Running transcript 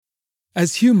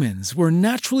As humans, we're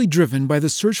naturally driven by the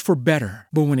search for better.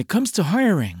 But when it comes to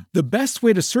hiring, the best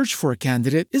way to search for a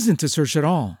candidate isn't to search at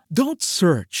all. Don't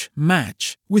search,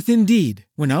 match with Indeed.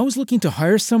 When I was looking to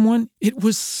hire someone, it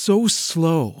was so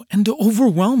slow and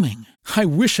overwhelming. I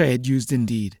wish I had used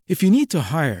Indeed. If you need to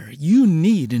hire, you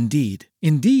need Indeed.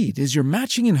 Indeed is your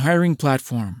matching and hiring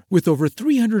platform with over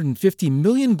 350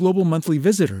 million global monthly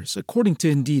visitors, according to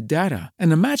Indeed data,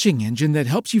 and a matching engine that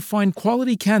helps you find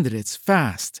quality candidates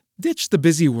fast. Ditch the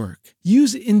busy work.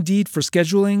 Use Indeed for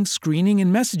scheduling, screening,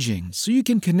 and messaging so you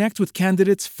can connect with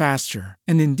candidates faster.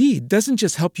 And Indeed doesn't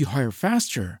just help you hire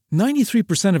faster.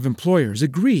 93% of employers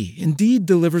agree Indeed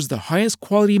delivers the highest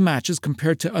quality matches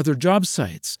compared to other job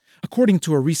sites, according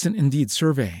to a recent Indeed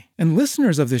survey. And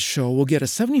listeners of this show will get a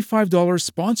 $75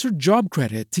 sponsored job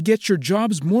credit to get your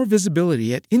jobs more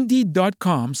visibility at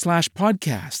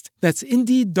Indeed.com/podcast. That's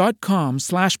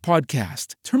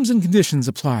Indeed.com/podcast. Terms and conditions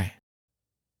apply.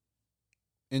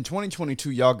 In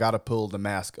 2022, y'all got to pull the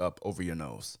mask up over your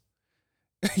nose.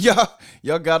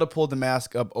 y'all got to pull the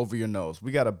mask up over your nose.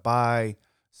 We got to buy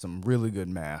some really good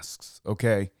masks,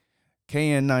 okay?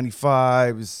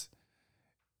 KN95s,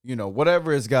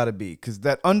 whatever it's got to be. Because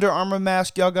that Under Armour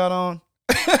mask y'all got on,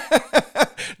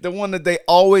 the one that they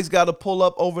always got to pull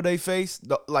up over their face,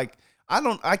 I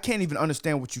can't even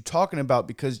understand what you're talking about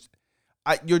because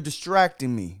you're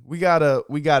distracting me. We gotta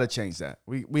change that.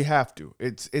 We have to.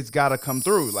 It's gotta come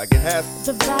through. Like it has.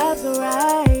 The vibes are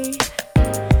right,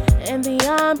 and the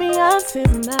ambiance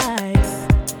is nice.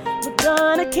 We're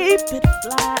gonna keep it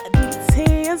fly.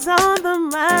 DT is on the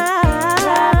mind.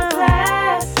 Grab a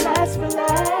glass, let's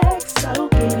relax,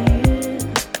 soak it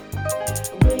in.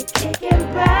 We're kicking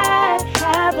back,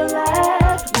 have a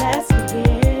laugh, let's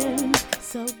begin.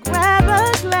 So grab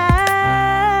a glass.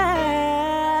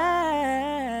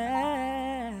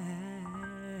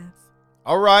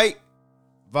 All right.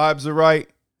 Vibes are right.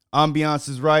 Ambiance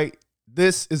is right.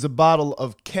 This is a bottle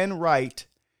of Ken Wright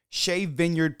Shea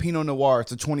Vineyard Pinot Noir.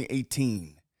 It's a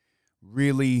 2018.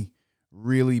 Really,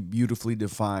 really beautifully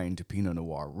defined Pinot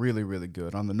Noir. Really, really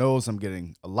good. On the nose, I'm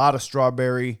getting a lot of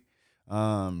strawberry,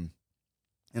 and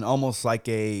almost like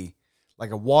a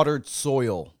watered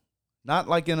soil. Not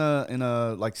like in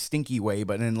a like stinky way,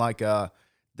 but in like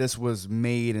this was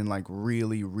made in like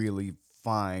really, really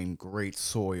fine, great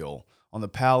soil. On the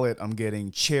palate, I'm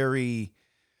getting cherry,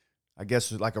 I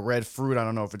guess like a red fruit. I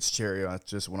don't know if it's cherry. That's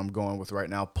just what I'm going with right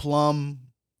now. Plum,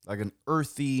 like an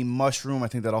earthy mushroom. I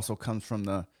think that also comes from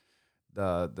the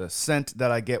scent that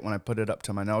I get when I put it up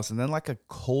to my nose. And then like a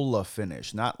cola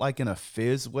finish, not like in a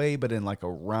fizz way, but in like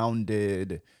a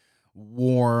rounded,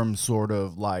 warm sort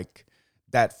of like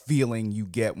that feeling you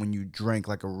get when you drink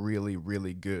like a really,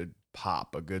 really good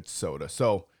pop, a good soda.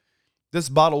 So this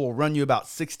bottle will run you about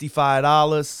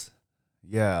 $65.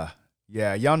 Yeah.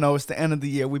 Y'all know it's the end of the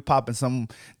year. We popping some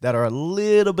that are a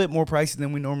little bit more pricey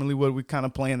than we normally would. We kind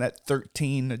of playing that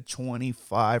 13 to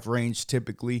 25 range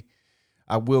typically.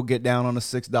 I will get down on a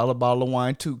 $6 bottle of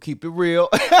wine too. Keep it real.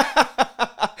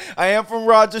 I am from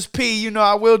Rogers P.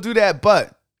 I will do that,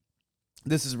 but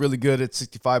this is really good at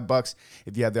 $65.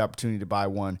 If you have the opportunity to buy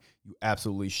one, you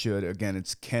absolutely should. Again,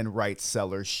 it's Ken Wright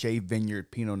Cellars Shea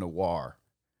Vineyard Pinot Noir.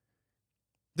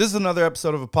 This is another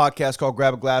episode of a podcast called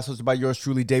Grab a Glass, hosted by yours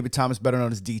truly, David Thomas, better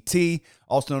known as DT,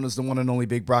 also known as the one and only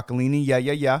Big Broccolini.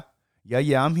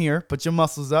 Yeah, I'm here. Put your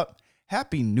muscles up.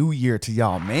 Happy New Year to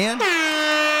y'all, man.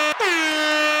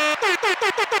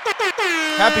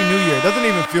 Happy New Year. It doesn't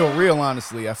even feel real,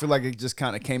 honestly. I feel like it just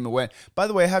kind of came and went. By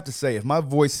the way, I have to say, if my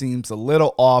voice seems a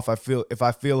little off, if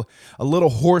I feel a little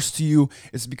hoarse to you,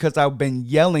 it's because I've been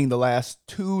yelling the last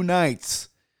 2 nights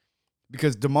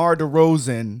because DeMar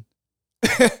DeRozan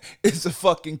is a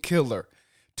fucking killer.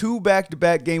 2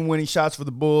 back-to-back game-winning shots for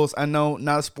the Bulls. I know,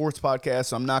 not a sports podcast,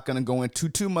 so I'm not going to go into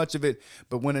too much of it.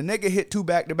 But when a nigga hit 2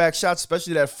 back-to-back shots,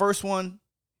 especially that first one,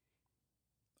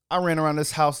 I ran around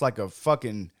this house like a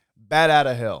fucking bat out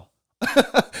of hell.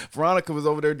 Veronica was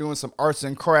over there doing some arts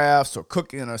and crafts or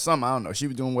cooking or something. I don't know. She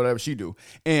was doing whatever she do.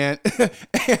 And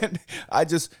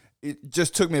it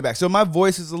just took me back. So my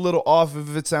voice is a little off.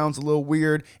 If it sounds a little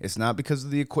weird, it's not because of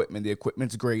the equipment. The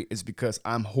equipment's great. It's because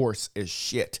I'm hoarse as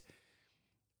shit.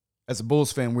 As a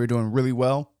Bulls fan, we're doing really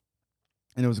well,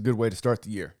 and it was a good way to start the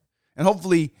year. And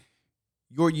hopefully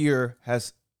your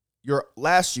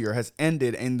last year has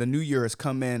ended and the new year has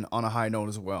come in on a high note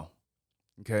as well.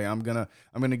 Okay, I'm gonna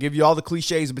give you all the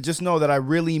cliches, but just know that I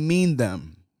really mean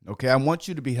them. Okay, I want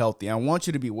you to be healthy. I want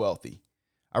you to be wealthy.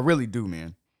 I really do,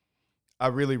 man. I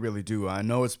really, really do. I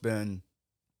know it's been,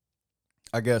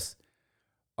 I guess,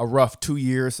 a rough 2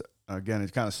 years. Again,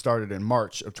 it kind of started in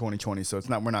March of 2020, so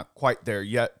we're not quite there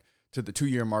yet to the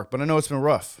 2-year mark, but I know it's been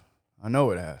rough. I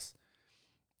know it has.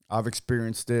 I've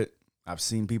experienced it. I've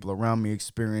seen people around me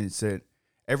experience it.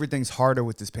 Everything's harder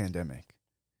with this pandemic.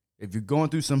 If you're going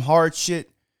through some hard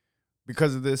shit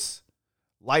because of this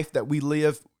life that we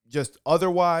live just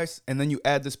otherwise, and then you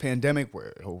add this pandemic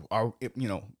where,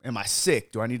 am I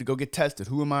sick? Do I need to go get tested?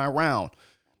 Who am I around?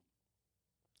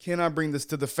 Can I bring this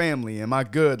to the family? Am I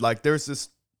good? Like, there's this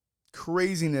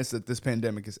craziness that this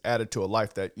pandemic has added to a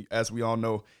life that, as we all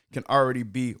know, can already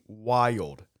be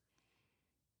wild.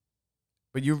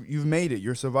 But you've made it.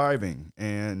 You're surviving.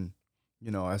 And,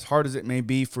 as hard as it may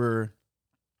be for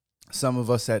some of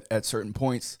us at certain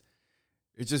points,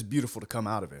 it's just beautiful to come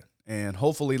out of it. And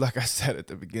hopefully, like I said at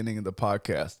the beginning of the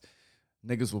podcast,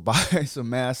 niggas will buy some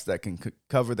masks that can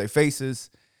cover their faces.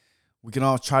 We can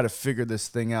all try to figure this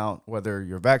thing out, whether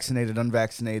you're vaccinated,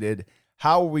 unvaccinated.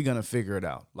 How are we going to figure it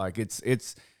out? Like,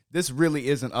 this really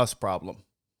isn't us problem.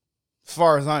 As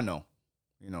far as I know,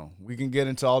 we can get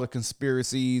into all the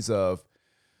conspiracies of,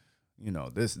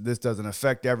 this doesn't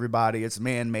affect everybody. It's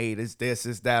man-made. It's this,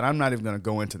 it's that. I'm not even going to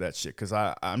go into that shit because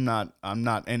I'm not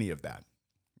any of that.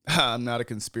 I'm not a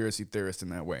conspiracy theorist in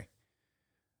that way.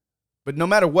 But no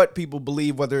matter what people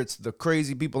believe, whether it's the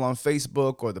crazy people on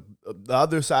Facebook or the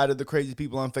other side of the crazy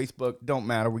people on Facebook, don't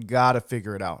matter. We got to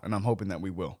figure it out. And I'm hoping that we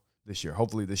will this year.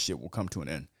 Hopefully this shit will come to an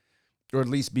end, or at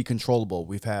least be controllable.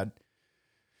 We've had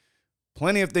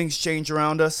plenty of things change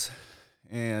around us,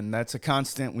 and that's a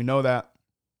constant. We know that.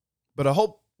 But I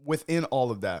hope within all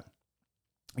of that,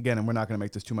 again, and we're not going to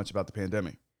make this too much about the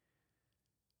pandemic,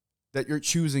 that you're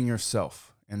choosing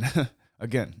yourself. And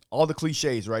again, all the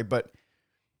cliches, right? But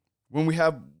when we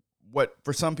have what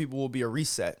for some people will be a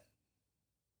reset,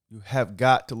 you have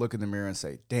got to look in the mirror and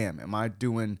say, damn, am I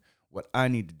doing what I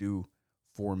need to do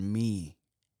for me?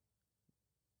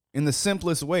 In the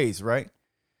simplest ways, right?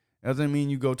 That doesn't mean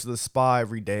you go to the spa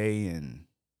every day and,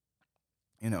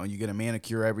 you get a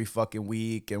manicure every fucking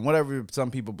week and whatever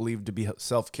some people believe to be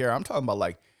self-care. I'm talking about,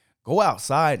 like, go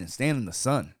outside and stand in the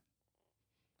sun.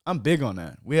 I'm big on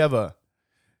that. We have a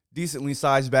decently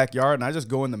sized backyard, and I just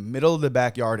go in the middle of the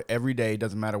backyard every day.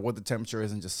 Doesn't matter what the temperature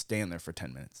is, and just stand there for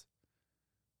 10 minutes.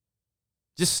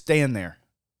 Just stand there.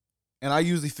 And I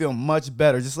usually feel much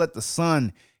better. Just let the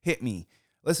sun hit me.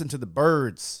 Listen to the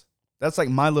birds. That's like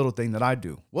my little thing that I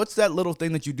do. What's that little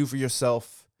thing that you do for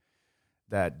yourself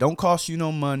that don't cost you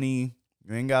no money?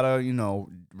 You ain't got to,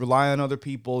 rely on other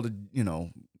people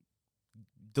to,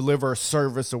 deliver a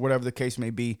service or whatever the case may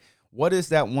be. What is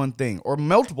that one thing or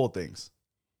multiple things?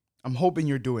 I'm hoping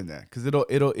you're doing that because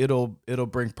it'll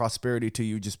bring prosperity to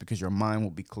you just because your mind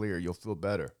will be clear. You'll feel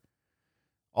better.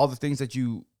 All the things that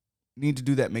you need to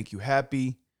do that make you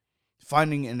happy,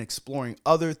 finding and exploring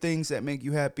other things that make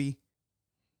you happy.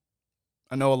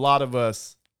 I know a lot of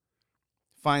us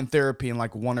find therapy in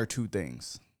like one or two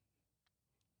things.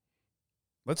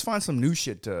 Let's find some new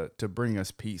shit to bring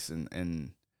us peace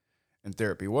and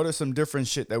therapy. What are some different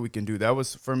shit that we can do? That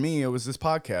was, for me, it was this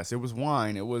podcast. It was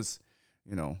wine. It was,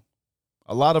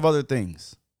 a lot of other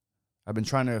things. I've been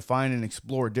trying to find and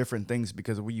explore different things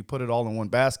because when you put it all in one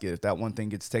basket, if that one thing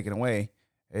gets taken away,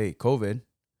 hey, COVID,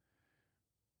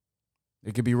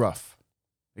 it could be rough.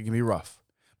 It can be rough.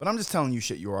 But I'm just telling you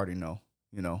shit you already know,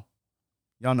 Y'all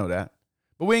know that.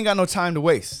 But we ain't got no time to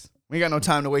waste. We ain't got no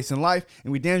time to waste in life,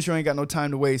 and we damn sure ain't got no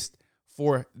time to waste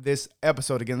for this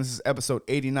episode. Again, this is episode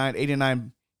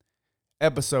 89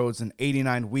 episodes in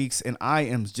 89 weeks, and I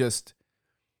am just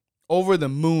over the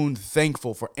moon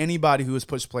thankful for anybody who has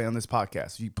pushed play on this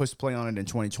podcast. If you push play on it in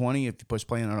 2020, if you push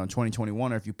play on it in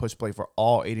 2021, or if you push play for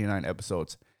all 89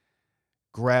 episodes,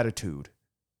 gratitude.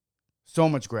 So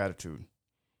much gratitude.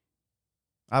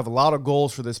 I have a lot of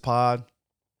goals for this pod.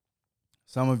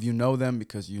 Some of you know them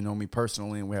because you know me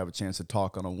personally and we have a chance to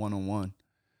talk on a one-on-one.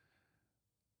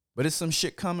 But it's some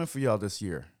shit coming for y'all this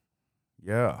year.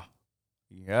 Yeah.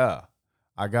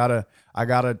 I gotta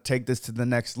take this to the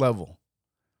next level.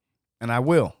 And I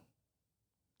will.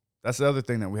 That's the other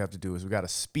thing that we have to do is we got to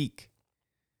speak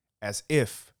as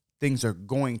if things are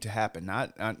going to happen.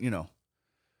 Not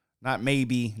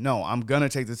maybe. No, I'm going to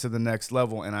take this to the next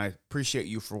level. And I appreciate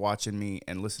you for watching me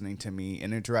and listening to me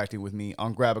and interacting with me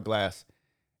on Grab a Glass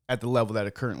at the level that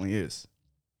it currently is.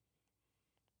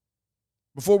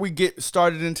 Before we get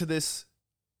started into this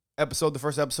episode, the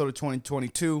first episode of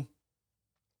 2022,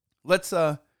 let's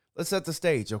set the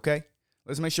stage, okay?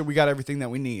 Let's make sure we got everything that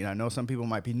we need. I know some people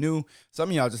might be new. Some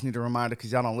of y'all just need a reminder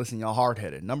because y'all don't listen. Y'all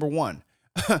hard-headed. Number one,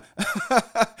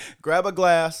 grab a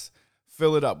glass,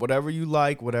 fill it up. Whatever you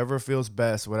like, whatever feels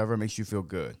best, whatever makes you feel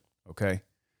good, okay?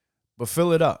 But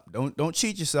fill it up. Don't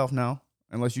cheat yourself now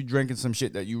unless you're drinking some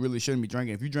shit that you really shouldn't be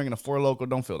drinking. If you're drinking a Four Loko,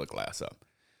 don't fill the glass up.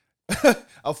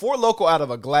 A Four Loko out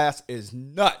of a glass is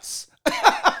nuts.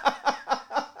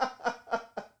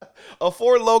 A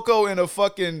Four Loko in a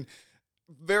fucking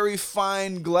very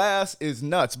fine glass is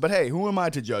nuts. But hey, who am I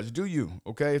to judge? Do you,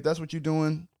 okay? If that's what you're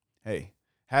doing, hey,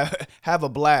 have a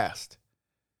blast.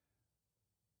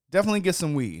 Definitely get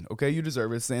some weed, okay? You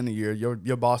deserve it. It's the end of the year.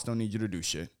 Your boss don't need you to do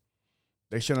shit.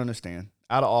 They should understand.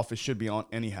 Out of office should be on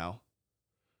anyhow.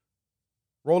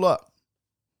 Roll up.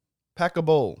 Pack a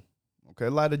bowl. Okay,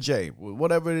 light a J.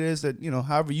 Whatever it is that,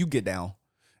 however you get down,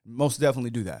 most definitely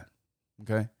do that.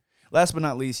 Okay? Last but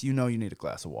not least, you need a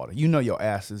glass of water. You know your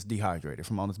ass is dehydrated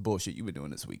from all this bullshit you've been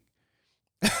doing this week.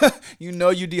 You know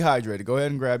you dehydrated. Go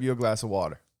ahead and grab you a glass of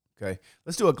water. Okay?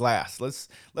 Let's do a glass.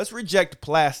 Let's reject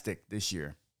plastic this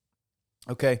year.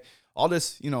 Okay? All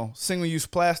this, single-use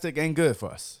plastic ain't good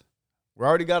for us. We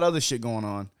already got other shit going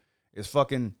on. It's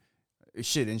fucking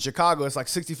shit. In Chicago, it's like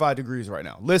 65 degrees right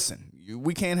now. Listen,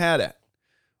 we can't have that.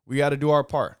 We got to do our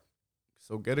part.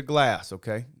 So get a glass,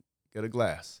 okay? Get a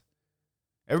glass.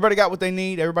 Everybody got what they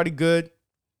need. Everybody good.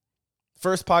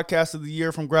 First podcast of the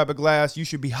year from Grab a Glass. You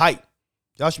should be hyped.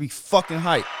 Y'all should be fucking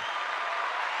hyped.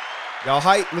 Y'all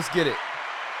hyped? Let's get it.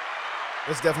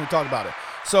 Let's definitely talk about it.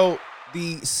 So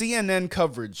the CNN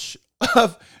coverage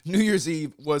of New Year's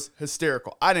Eve was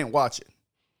hysterical. I didn't watch it,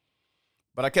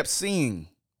 but I kept seeing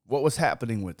what was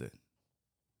happening with it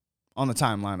on the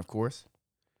timeline, of course.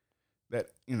 That,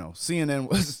 CNN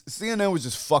was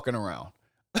just fucking around.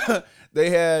 They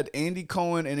had Andy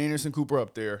Cohen and Anderson Cooper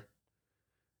up there.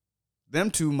 Them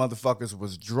two motherfuckers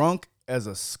was drunk as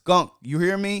a skunk. You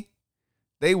hear me?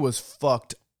 They was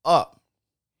fucked up.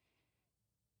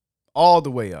 All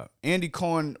the way up. Andy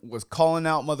Cohen was calling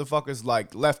out motherfuckers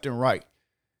like left and right.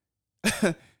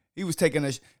 He was taking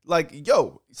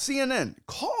yo, CNN,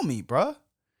 call me, bruh.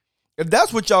 If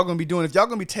that's what y'all gonna be doing, if y'all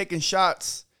gonna be taking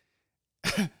shots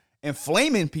and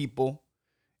flaming people,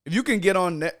 if you can get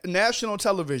on national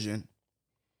television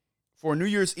for a New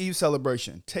Year's Eve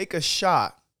celebration, take a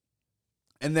shot,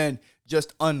 and then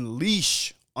just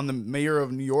unleash on the mayor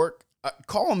of New York,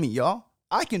 call me, y'all.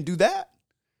 I can do that.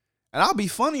 And I'll be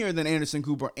funnier than Anderson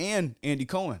Cooper and Andy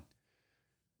Cohen.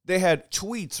 They had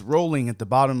tweets rolling at the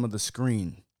bottom of the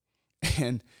screen.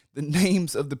 And the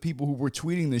names of the people who were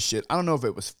tweeting this shit, I don't know if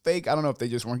it was fake. I don't know if they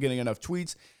just weren't getting enough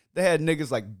tweets. They had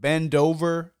niggas like Ben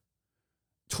Dover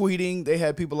tweeting. They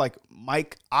had people like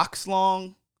Mike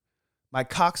Coxlong.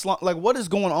 Like, what is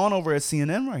going on over at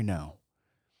CNN right now?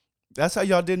 That's how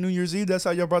y'all did New Year's Eve? That's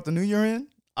how y'all brought the New Year in?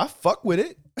 I fuck with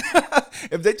it.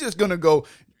 If they're just going to go,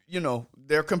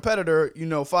 their competitor,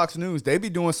 Fox News, they be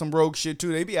doing some rogue shit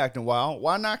too. They be acting wild.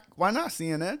 Why not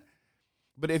CNN?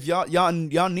 But if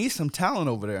y'all need some talent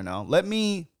over there now, let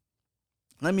me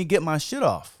get my shit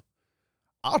off.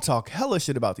 I'll talk hella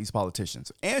shit about these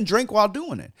politicians and drink while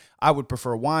doing it. I would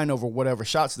prefer wine over whatever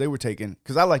shots they were taking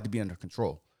because I like to be under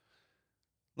control.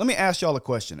 Let me ask y'all a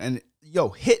question. And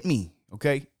hit me,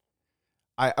 okay?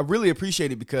 I really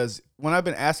appreciate it because when I've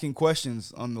been asking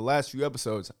questions on the last few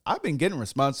episodes, I've been getting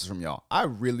responses from y'all. I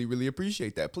really, really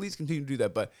appreciate that. Please continue to do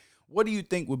that. But what do you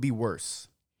think would be worse?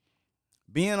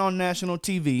 Being on national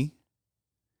TV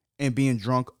and being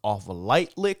drunk off of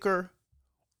light liquor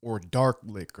or dark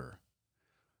liquor?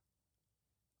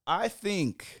 I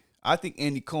think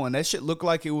Andy Cohen, that shit looked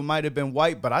like it might have been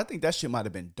white, but I think that shit might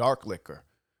have been dark liquor.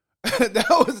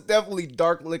 That was definitely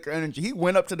dark liquor energy. He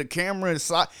went up to the camera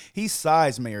and he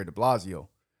sized Mayor de Blasio.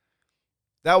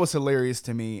 That was hilarious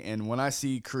to me. And when I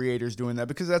see creators doing that,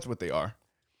 because that's what they are.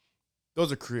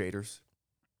 Those are creators.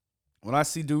 When I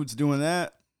see dudes doing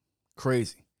that,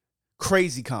 crazy.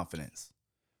 Crazy confidence.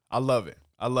 I love it.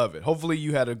 I love it. Hopefully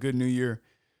you had a good New Year.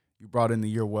 You brought in the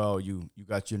year well. You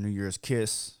got your New Year's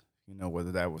kiss,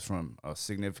 whether that was from a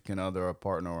significant other, a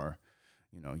partner, or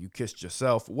you kissed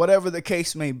yourself, whatever the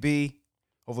case may be.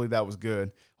 Hopefully that was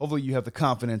good. Hopefully you have the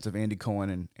confidence of Andy Cohen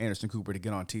and Anderson Cooper to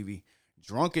get on TV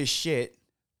drunk as shit.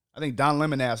 I think Don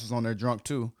Lemonass was on there drunk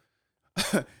too.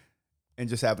 And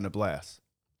just having a blast.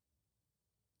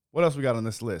 What else we got on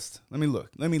this list? Let me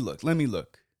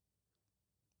look.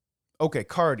 Okay,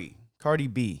 Cardi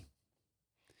B.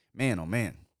 Man, oh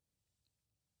man.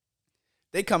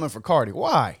 They coming for Cardi.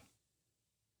 Why?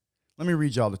 Let me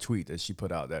read y'all the tweet that she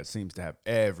put out that seems to have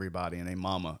everybody and their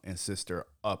mama and sister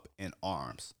up in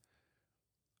arms.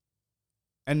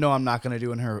 And no, I'm not going to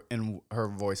do it in her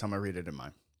voice. I'm going to read it in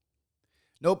mine.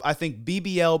 Nope, I think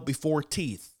BBL before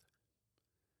teeth.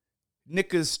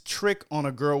 Niggas trick on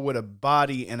a girl with a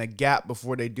body and a gap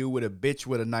before they do with a bitch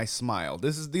with a nice smile.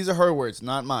 These are her words,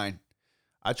 not mine.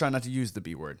 I try not to use the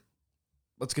B word.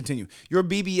 Let's continue. Your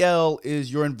BBL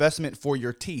is your investment for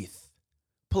your teeth.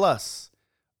 Plus,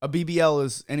 A BBL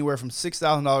is anywhere from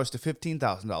 $6,000 to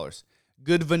 $15,000.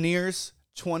 Good veneers,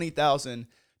 $20,000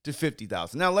 to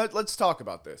 $50,000. Now let's talk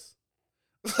about this.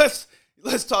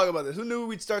 Let's talk about this. Who knew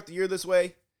we'd start the year this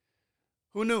way?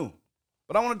 Who knew?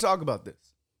 But I want to talk about this.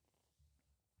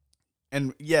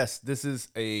 And yes, this is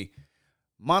a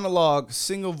monologue,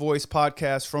 single voice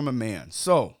podcast from a man.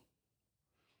 So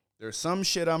there's some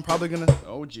shit I'm probably gonna.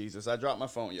 Oh Jesus! I dropped my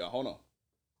phone, y'all. Hold on.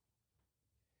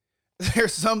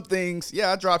 There's some things.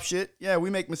 Yeah, I drop shit. Yeah, we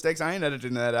make mistakes. I ain't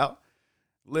editing that out.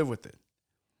 Live with it.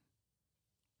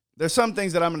 There's some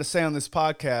things that I'm gonna say on this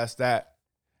podcast that,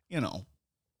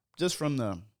 just from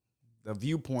the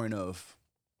viewpoint of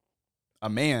a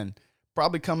man,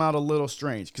 probably come out a little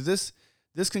strange, because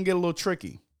this can get a little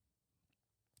tricky.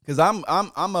 Because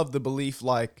I'm of the belief,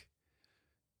 like,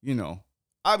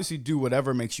 obviously do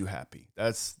whatever makes you happy.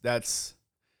 That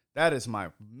is my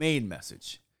main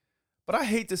message. But I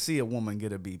hate to see a woman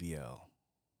get a BBL.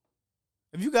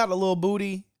 If you got a little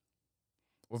booty,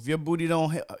 or if your booty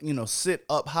don't, sit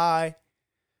up high,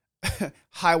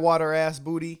 high water ass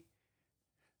booty,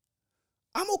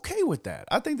 I'm okay with that.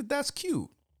 I think that that's cute.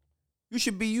 You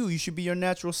should be you. You should be your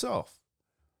natural self.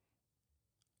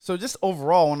 So just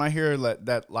overall, when I hear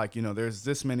that there's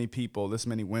this many people, this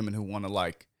many women who want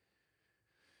to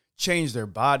change their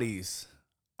bodies,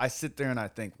 I sit there and I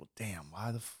think, well, damn,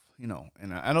 why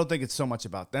and I don't think it's so much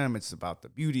about them. It's about the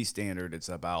beauty standard. It's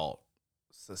about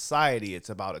society. It's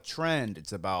about a trend.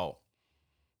 It's about,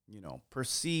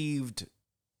 perceived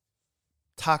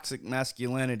toxic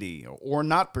masculinity or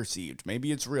not perceived.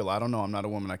 Maybe it's real. I don't know. I'm not a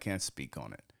woman. I can't speak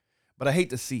on it. But I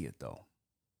hate to see it, though.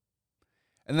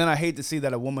 And then I hate to see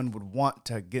that a woman would want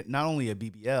to get not only a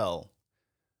BBL,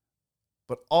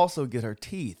 but also get her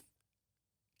teeth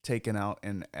taken out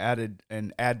and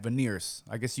add veneers.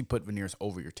 I guess you put veneers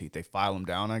over your teeth. They file them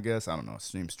down, I guess. I don't know. It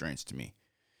seems strange to me.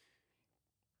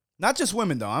 Not just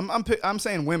women, though. I'm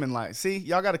saying women, see,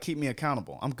 y'all got to keep me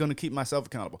accountable. I'm going to keep myself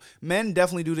accountable. Men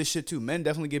definitely do this shit, too. Men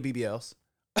definitely get BBLs.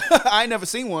 I ain't never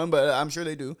seen one, but I'm sure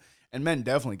they do. And men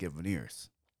definitely get veneers.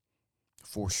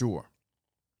 For sure.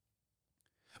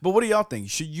 But what do y'all think?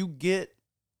 Should you get,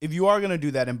 if you are going to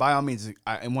do that, and by all means,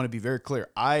 I want to be very clear,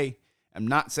 I am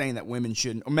not saying that women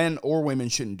shouldn't, or men or women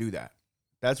shouldn't do that.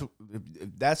 If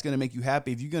that's going to make you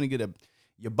happy, if you're going to get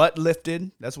your butt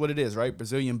lifted, that's what it is, right?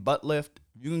 Brazilian butt lift.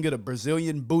 If you can get a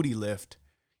Brazilian booty lift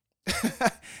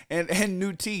and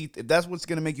new teeth, if that's what's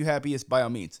going to make you happy, it's by all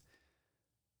means.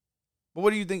 But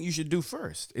what do you think you should do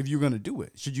first if you're going to do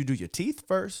it? Should you do your teeth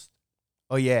first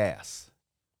or your ass?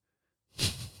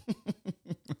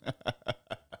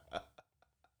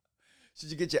 Should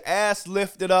you get your ass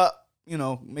lifted up?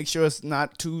 Make sure it's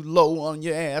not too low on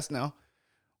your ass now.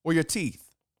 Or your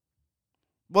teeth.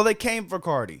 Well, they came for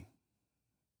Cardi.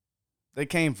 They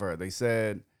came for her. They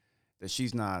said that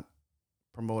she's not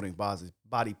promoting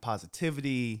body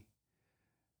positivity,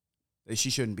 that she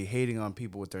shouldn't be hating on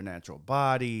people with their natural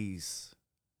bodies,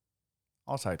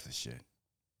 all types of shit.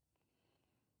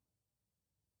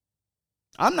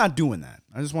 I'm not doing that.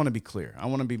 I just want to be clear. I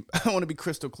want to be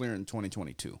crystal clear in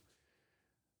 2022.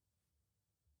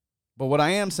 But what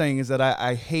I am saying is that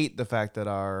I hate the fact that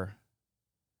our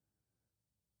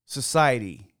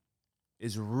society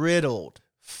is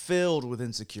filled with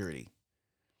insecurity.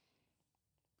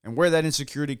 And where that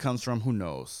insecurity comes from, who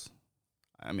knows?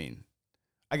 I mean,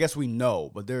 I guess we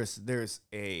know, but there's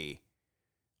a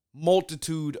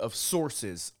multitude of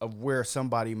sources of where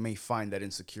somebody may find that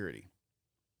insecurity.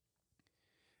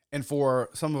 And for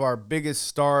some of our biggest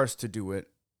stars to do it,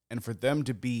 and for them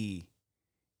to be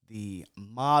the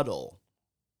model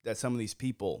that some of these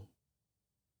people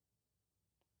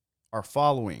are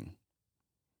following,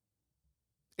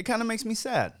 it kind of makes me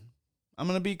sad. I'm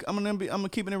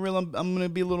keeping it real. I'm gonna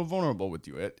be a little vulnerable with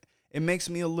you. It makes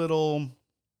me a little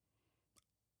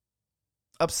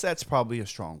upset's probably a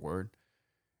strong word.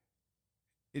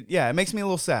 It makes me a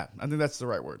little sad. I think that's the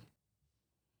right word.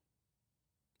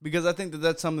 Because I think that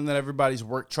that's something that everybody's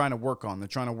trying to work on. They're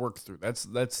trying to work through.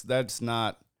 That's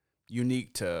not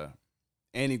unique to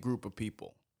any group of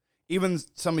people. Even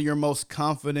some of your most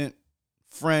confident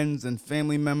friends and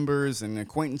family members and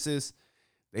acquaintances,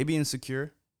 they be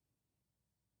insecure.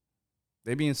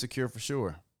 They be insecure for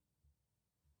sure.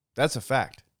 That's a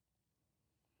fact.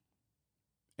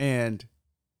 And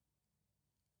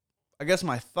I guess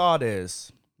my thought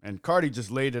is, and Cardi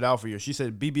just laid it out for you. She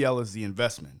said BBL is the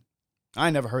investment. I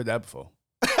ain't never heard that before.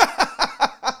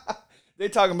 They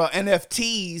talking about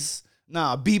NFTs.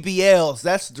 Nah, BBLs.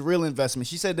 That's the real investment.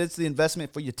 She said that's the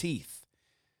investment for your teeth.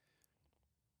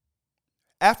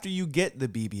 After you get the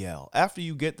BBL, after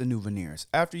you get the new veneers,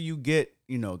 after you get,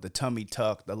 the tummy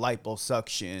tuck, the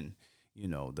liposuction,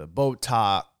 the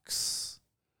Botox.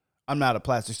 I'm not a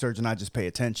plastic surgeon. I just pay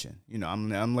attention.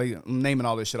 I'm naming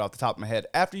all this shit off the top of my head.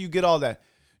 After you get all that,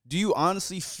 do you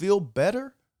honestly feel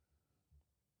better?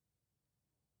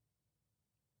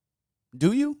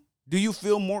 Do you? Do you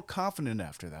feel more confident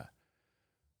after that?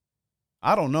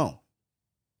 I don't know.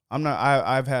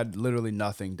 I've had literally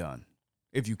nothing done.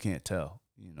 If you can't tell,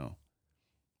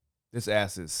 this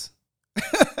ass is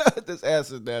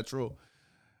natural.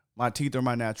 My teeth are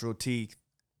my natural teeth.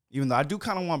 Even though I do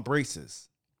kind of want braces.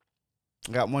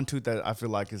 I got one tooth that I feel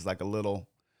like is like a little,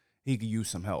 he could use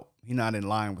some help. He's not in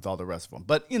line with all the rest of them.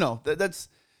 But, that's,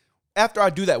 after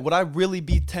I do that, would I really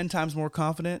be 10 times more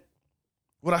confident?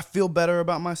 Would I feel better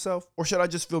about myself? Or should I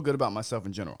just feel good about myself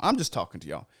in general? I'm just talking to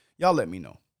y'all. Y'all let me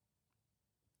know.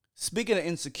 Speaking of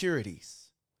insecurities.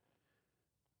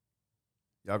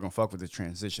 Y'all gonna fuck with this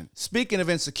transition. Speaking of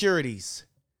insecurities.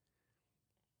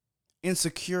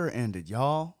 Insecure ended,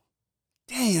 y'all.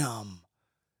 Damn.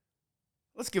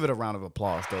 Let's give it a round of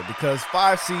applause, though, because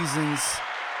 5 seasons,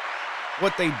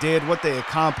 what they did, what they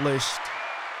accomplished,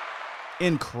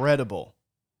 incredible.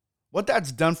 What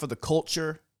that's done for the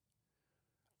culture,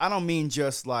 I don't mean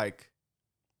just like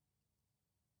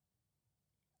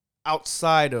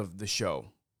outside of the show,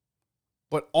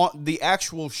 but on the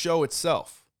actual show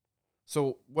itself.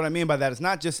 So what I mean by that is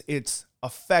not just its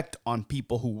effect on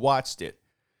people who watched it,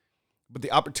 but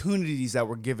the opportunities that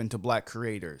were given to Black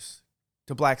creators,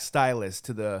 to Black stylists,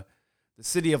 to the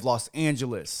city of Los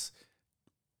Angeles,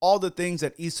 all the things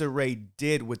that Issa Rae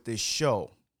did with this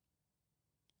show,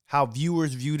 how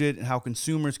viewers viewed it and how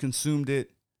consumers consumed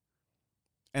it,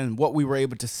 and what we were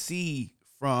able to see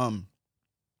from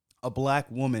a Black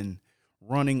woman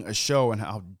running a show and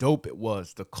how dope it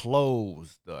was, the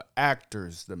clothes, the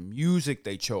actors, the music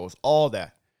they chose, all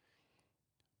that.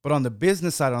 But on the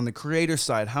business side, on the creator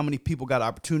side, how many people got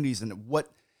opportunities and what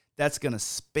that's going to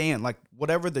span, like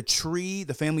whatever the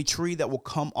family tree that will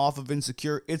come off of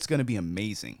Insecure, it's going to be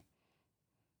amazing.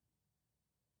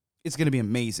 It's going to be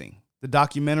amazing. The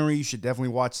documentary, you should definitely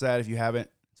watch that if you haven't.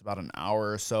 It's about an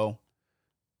hour or so.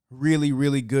 Really,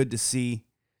 really good to see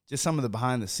just some of the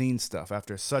behind the scenes stuff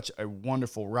after such a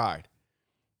wonderful ride.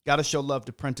 Got to show love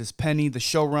to Prentice Penny, the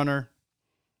showrunner.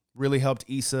 Really helped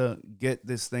Issa get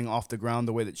this thing off the ground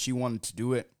the way that she wanted to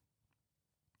do it.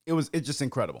 It's just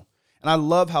incredible. And I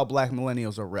love how Black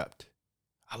millennials are repped.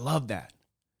 I love that.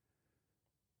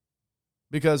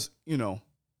 Because,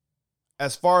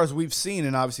 as far as we've seen,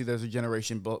 and obviously there's a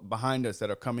generation behind us that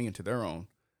are coming into their own.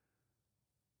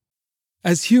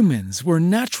 As humans, we're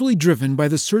naturally driven by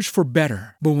the search for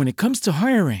better. But when it comes to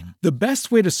hiring, the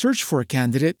best way to search for a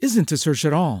candidate isn't to search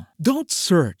at all. Don't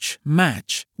search,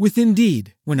 match with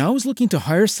Indeed. When I was looking to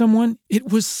hire someone,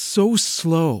 it was so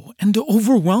slow and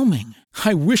overwhelming.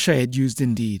 I wish I had used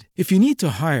Indeed. If you need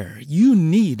to hire, you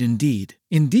need Indeed.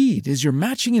 Indeed is your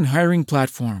matching and hiring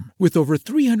platform with over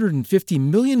 350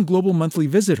 million global monthly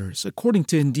visitors, according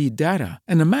to Indeed data,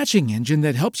 and a matching engine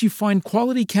that helps you find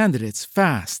quality candidates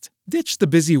fast. Ditch the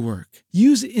busy work.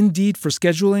 Use Indeed for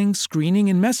scheduling,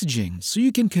 screening, and messaging so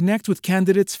you can connect with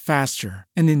candidates faster.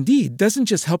 And Indeed doesn't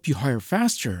just help you hire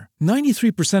faster.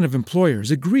 93% of employers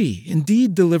agree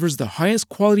Indeed delivers the highest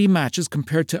quality matches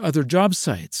compared to other job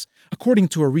sites, according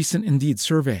to a recent Indeed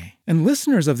survey. And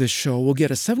listeners of this show will get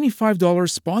a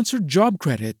 $75 sponsored job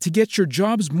credit to get your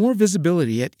jobs more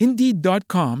visibility at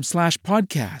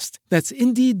Indeed.com/podcast. That's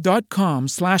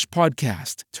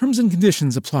Indeed.com/podcast. Terms and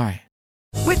conditions apply.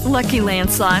 With Lucky Land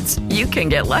Slots, you can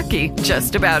get lucky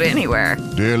just about anywhere.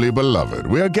 Dearly beloved,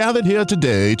 we are gathered here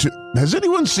today to... Has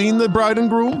anyone seen the bride and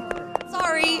groom?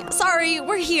 Sorry,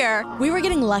 we're here. We were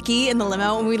getting lucky in the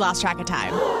limo and we lost track of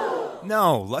time.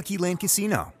 No, Lucky Land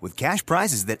Casino, with cash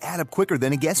prizes that add up quicker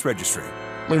than a guest registry.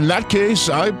 In that case,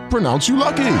 I pronounce you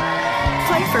lucky.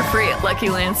 Play for free at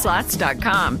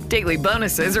LuckyLandSlots.com. Daily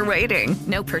bonuses are waiting.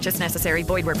 No purchase necessary.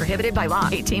 Void where prohibited by law.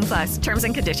 18+. Terms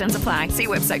and conditions apply. See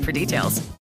website for details.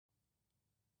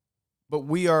 But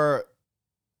we are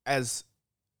as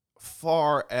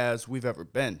far as we've ever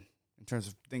been in terms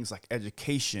of things like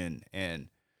education and,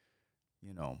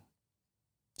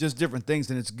 just different things.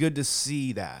 And it's good to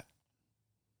see that.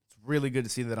 It's really good to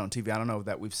see that on TV. I don't know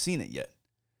that we've seen it yet.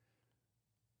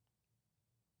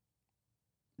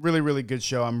 Really, really good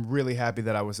show. I'm really happy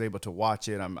that I was able to watch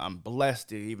it. I'm blessed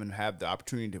to even have the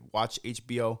opportunity to watch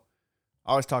HBO.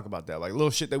 I always talk about that, like little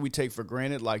shit that we take for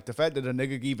granted. Like the fact that a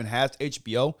nigga even has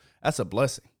HBO, that's a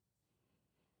blessing.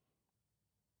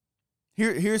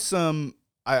 Here's some,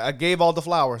 I gave all the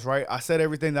flowers, right? I said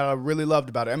everything that I really loved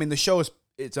about it. I mean, the show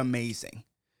it's amazing.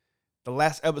 The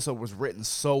last episode was written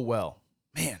so well.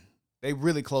 Man, they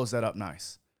really closed that up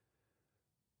nice.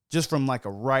 Just from like a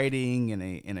writing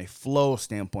and a flow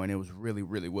standpoint, it was really,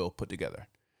 really well put together.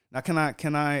 Now, can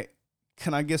I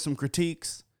get some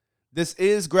critiques? This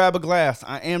is Grab a Glass.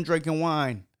 I am drinking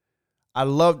wine. I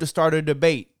love to start a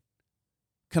debate.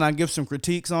 Can I give some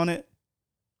critiques on it?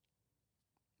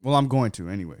 Well, I'm going to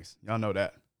anyways. Y'all know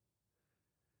that.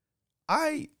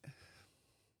 And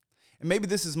maybe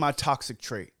this is my toxic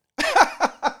trait.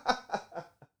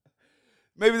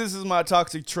 Maybe this is my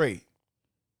toxic trait.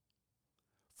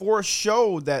 For a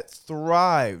show that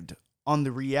thrived on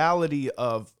the reality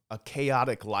of a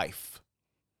chaotic life,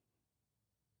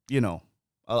 you know,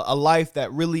 a life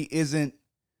that really isn't,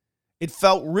 it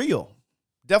felt real.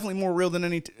 Definitely more real than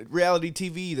any reality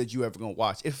TV that you ever gonna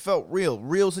watch. It felt real.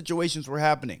 Real situations were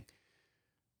happening.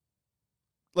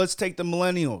 Let's take the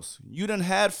millennials. You done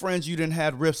had friends you done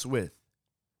had riffs with.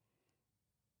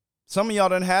 Some of y'all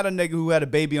done had a nigga who had a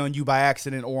baby on you by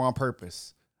accident or on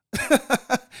purpose.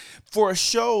 For a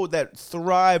show that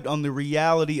thrived on the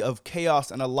reality of chaos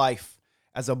and a life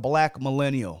as a black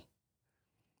millennial,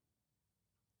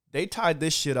 they tied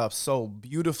this shit up so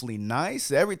beautifully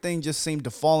nice. Everything just seemed to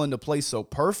fall into place so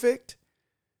perfect.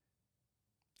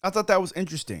 I thought that was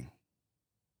interesting.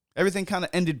 Everything kind of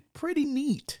ended pretty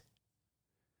neat.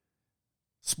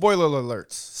 Spoiler alerts.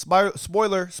 Spoiler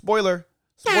alert.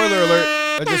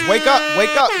 Just wake up.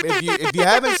 If you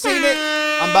haven't seen it,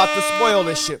 I'm about to spoil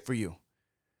this shit for you.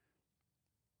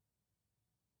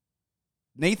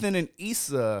 Nathan and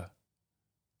Issa,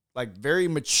 like, very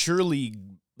maturely,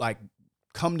 like,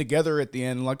 come together at the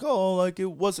end, like, oh, like, it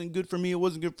wasn't good for me, it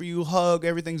wasn't good for you, hug,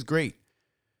 everything's great.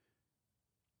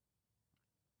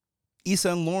 Issa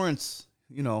and Lawrence,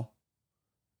 you know,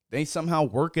 they somehow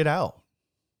work it out.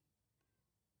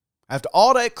 After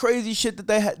all that crazy shit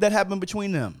that happened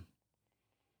between them,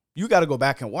 you got to go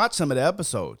back and watch some of the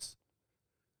episodes.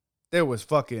 There was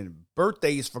fucking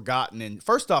birthdays forgotten. And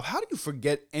first off, how do you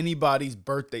forget anybody's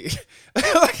birthday?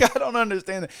 Like, I don't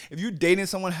understand that. If you're dating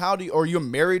someone, or you're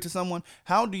married to someone,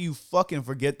 how do you fucking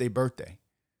forget their birthday?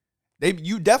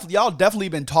 Y'all definitely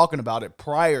been talking about it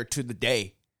prior to the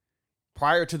day,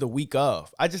 prior to the week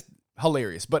of.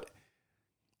 Hilarious. But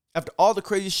after all the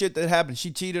crazy shit that happened,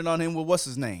 she cheated on him with what's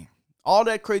his name? All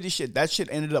that crazy shit, that shit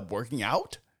ended up working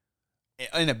out?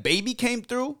 And a baby came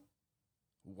through?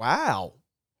 Wow.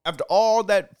 After all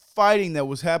that fighting that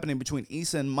was happening between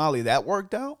Issa and Molly, that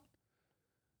worked out?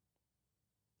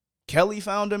 Kelly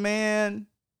found a man.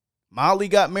 Molly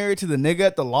got married to the nigga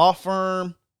at the law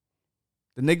firm.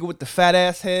 The nigga with the fat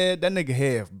ass head. That nigga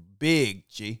head big,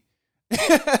 G.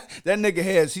 That nigga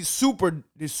head, he's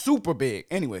super big.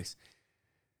 Anyways,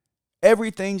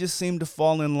 everything just seemed to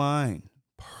fall in line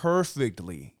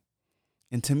perfectly.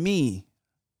 And to me,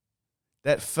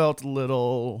 that felt a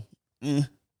little...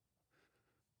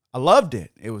 I loved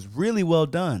it. It was really well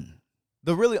done.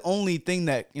 The really only thing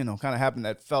that, you know, kind of happened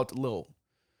that felt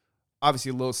obviously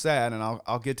a little sad, and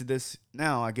I'll get to this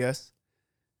now, I guess,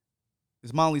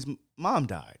 is Molly's mom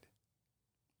died,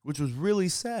 which was really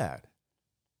sad.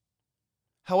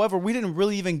 However, we didn't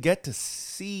really even get to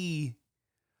see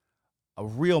a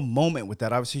real moment with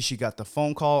that. Obviously, she got the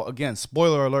phone call. Again,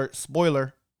 spoiler alert,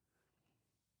 spoiler.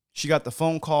 She got the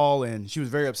phone call, and she was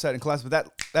very upset in class,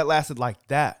 but that lasted like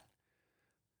that.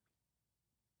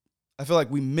 I feel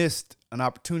like we missed an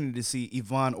opportunity to see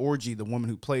Yvonne Orji, the woman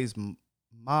who plays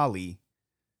Molly,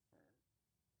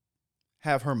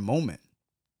 have her moment.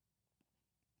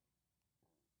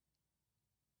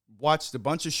 Watched a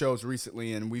bunch of shows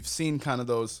recently, and we've seen kind of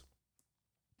those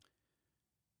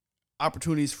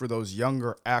opportunities for those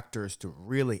younger actors to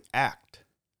really act.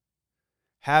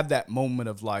 Have that moment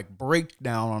of like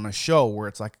breakdown on a show where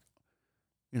it's like,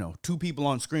 you know, two people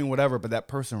on screen, whatever, but that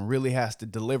person really has to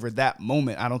deliver that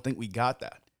moment. I don't think we got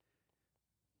that.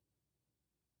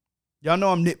 Y'all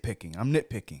know I'm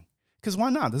nitpicking. Because why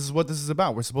not? This is what this is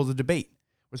about. We're supposed to debate.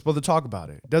 We're supposed to talk about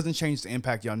it. It doesn't change the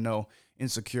impact. Y'all know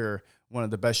Insecure, one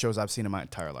of the best shows I've seen in my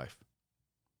entire life.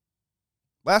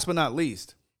 Last but not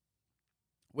least,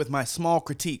 with my small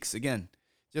critiques, again,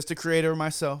 just a creator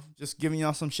myself, just giving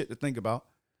y'all some shit to think about.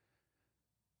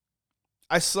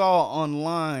 I saw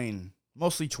online,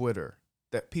 mostly Twitter,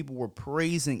 that people were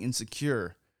praising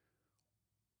Insecure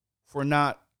for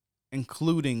not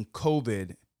including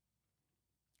COVID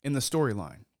in the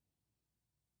storyline.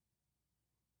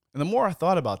 And the more I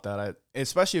thought about that,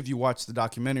 especially if you watch the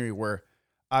documentary where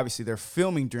obviously they're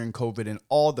filming during COVID and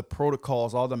all the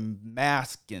protocols, all the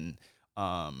masks and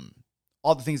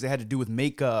all the things they had to do with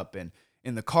makeup and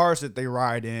in the cars that they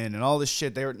ride in and all this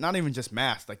shit. They were not even just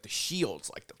masks, like the shields,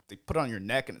 like they put on your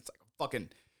neck and it's like a fucking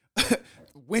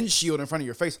windshield in front of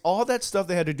your face. All that stuff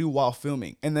they had to do while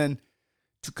filming. And then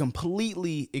to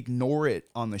completely ignore it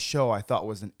on the show, I thought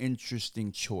was an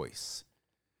interesting choice.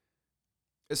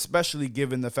 Especially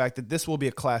given the fact that this will be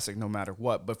a classic no matter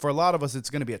what. But for a lot of us, it's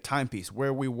going to be a timepiece,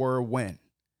 where we were when.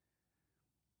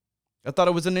 I thought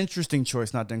it was an interesting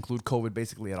choice not to include COVID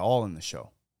basically at all in the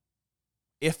show.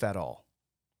 If at all.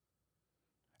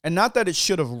 And not that it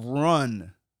should have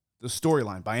run the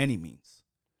storyline by any means.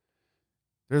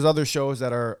 There's other shows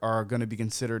that are going to be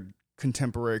considered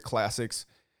contemporary classics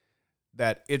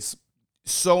that it's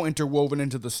so interwoven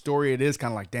into the story. It is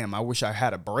kind of like, damn, I wish I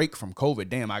had a break from COVID.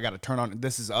 Damn, I got to turn on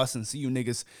This Is Us and see you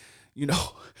niggas,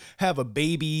 have a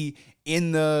baby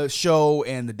in the show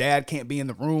and the dad can't be in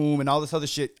the room and all this other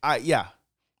shit. Yeah,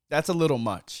 that's a little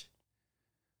much.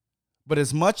 But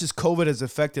as much as COVID has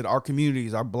affected our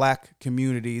communities, our Black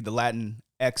community, the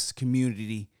Latinx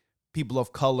community, people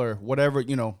of color, whatever,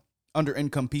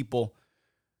 under-income people,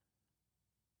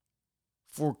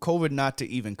 for COVID not to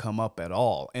even come up at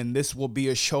all. And this will be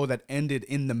a show that ended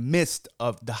in the midst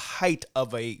of the height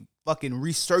of a fucking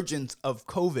resurgence of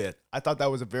COVID. I thought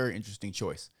that was a very interesting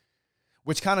choice,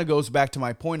 which kind of goes back to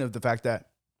my point of the fact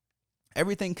that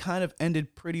everything kind of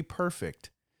ended pretty perfect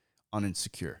on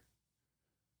Insecure.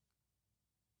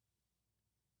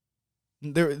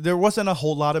 There wasn't a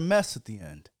whole lot of mess at the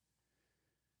end.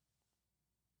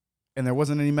 And there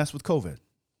wasn't any mess with COVID.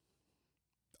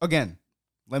 Again,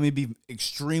 let me be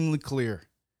extremely clear.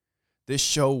 This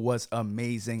show was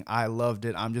amazing. I loved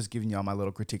it. I'm just giving y'all my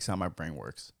little critiques on how my brain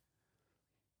works.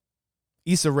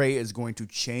 Issa Rae is going to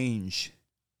change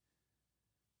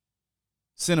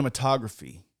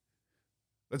cinematography.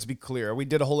 Let's be clear. We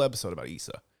did a whole episode about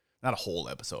Issa. Not a whole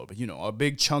episode, but a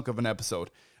big chunk of an episode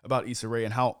about Issa Rae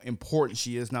and how important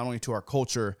she is not only to our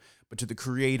culture, but to the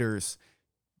creators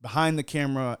behind the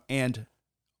camera and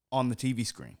on the TV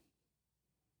screen.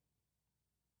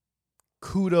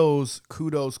 Kudos.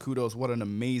 What an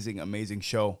amazing, amazing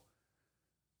show.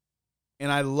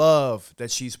 And I love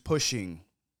that she's pushing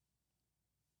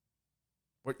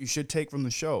what you should take from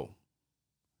the show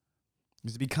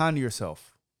is to be kind to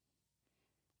yourself.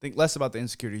 Think less about the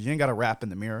insecurities. You ain't got to rap in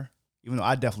the mirror, even though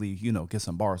I definitely, get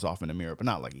some bars off in the mirror, but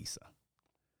not like Issa.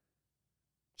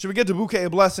 Should we get to Bouquet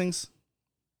of Blessings?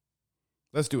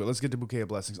 Let's do it. Let's get to Bouquet of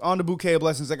Blessings. On to Bouquet of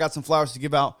Blessings, I got some flowers to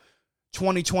give out.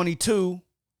 2022.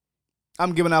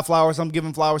 I'm giving out flowers. I'm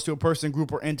giving flowers to a person,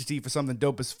 group, or entity for something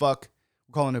dope as fuck.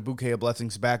 We're calling it Bouquet of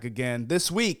Blessings back again. This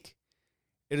week,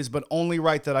 it is but only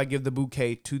right that I give the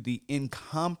bouquet to the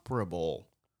incomparable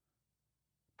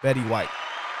Betty White.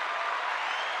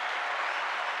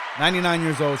 99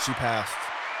 years old, she passed.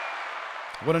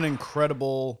 What an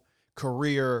incredible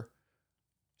career.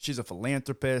 She's a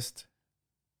philanthropist.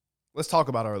 Let's talk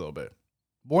about her a little bit.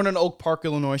 Born in Oak Park,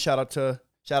 Illinois. Shout out to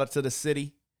the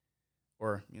city.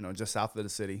 Or, just south of the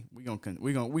city. We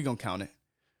gonna count it.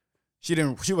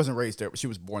 She wasn't raised there, but she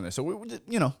was born there. So we just,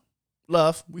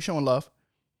 love. We showing love.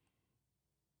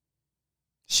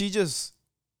 She just,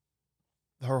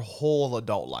 her whole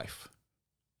adult life,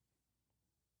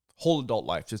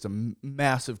 just a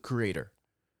massive creator.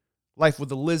 Life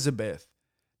with Elizabeth.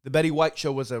 The Betty White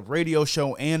Show was a radio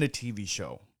show and a TV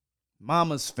show.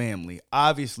 Mama's Family,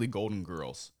 obviously Golden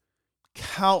Girls.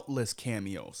 Countless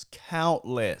cameos,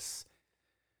 countless.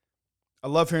 I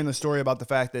love hearing the story about the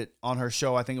fact that on her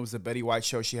show, I think it was the Betty White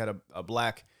Show, she had a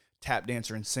black tap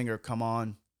dancer and singer come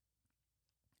on.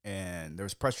 And there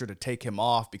was pressure to take him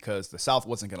off because the South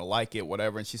wasn't going to like it,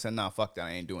 whatever. And she said, nah, fuck that.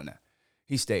 I ain't doing that.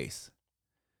 He stays.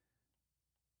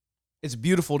 It's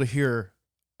beautiful to hear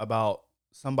about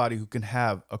somebody who can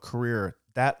have a career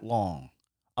that long,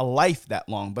 a life that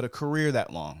long, but a career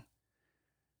that long.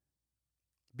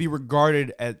 Be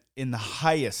regarded in the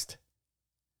highest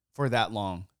for that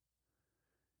long.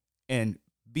 And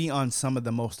be on some of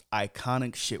the most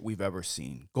iconic shit we've ever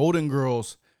seen. Golden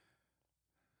Girls,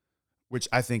 which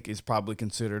I think is probably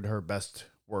considered her best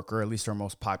work, or at least her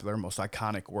most popular, most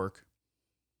iconic work,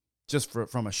 just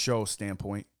from a show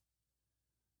standpoint.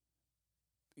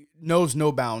 Knows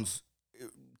no bounds,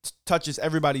 touches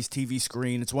everybody's TV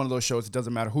screen. It's one of those shows, it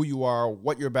doesn't matter who you are,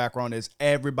 what your background is.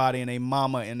 Everybody and a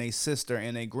mama and a sister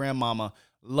and a grandmama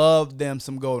loved them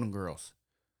some Golden Girls.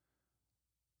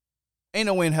 Ain't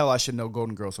no way in hell I should know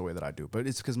Golden Girls the way that I do, but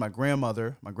it's because my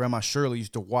grandma Shirley,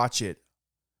 used to watch it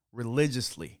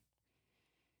religiously.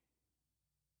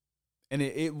 And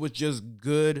it was just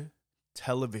good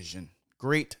television,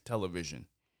 great television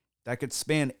that could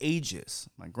span ages.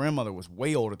 My grandmother was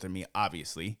way older than me,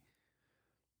 obviously.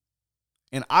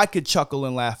 And I could chuckle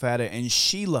and laugh at it, and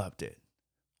she loved it.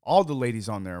 All the ladies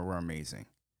on there were amazing.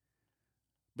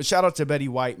 But shout out to Betty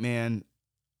White, man.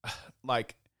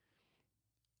 Like,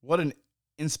 what an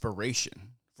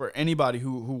inspiration for anybody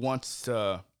who wants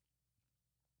to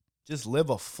just live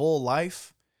a full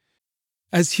life.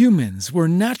 As humans, we're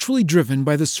naturally driven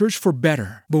by the search for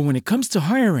better. But when it comes to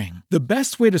hiring, the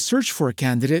best way to search for a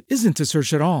candidate isn't to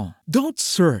search at all. Don't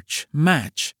search,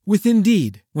 match with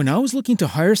Indeed. When I was looking to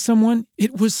hire someone,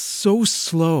 it was so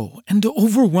slow and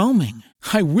overwhelming.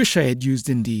 I wish I had used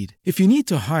Indeed. If you need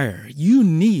to hire, you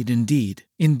need Indeed.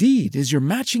 Indeed is your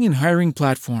matching and hiring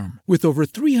platform with over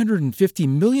 350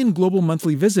 million global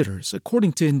monthly visitors,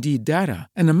 according to Indeed data,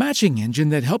 and a matching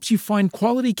engine that helps you find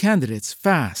quality candidates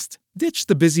fast. Ditch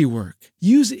the busy work.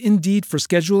 Use Indeed for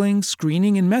scheduling,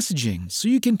 screening, and messaging so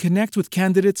you can connect with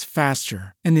candidates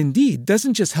faster. And Indeed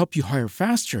doesn't just help you hire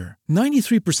faster.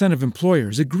 93% of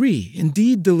employers agree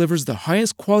Indeed delivers the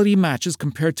highest quality matches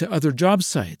compared to other job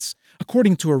sites,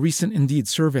 according to a recent Indeed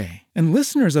survey. And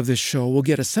listeners of this show will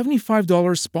get a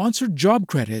 $75 sponsored job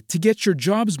credit to get your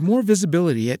jobs more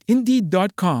visibility at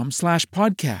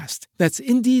Indeed.com/podcast. That's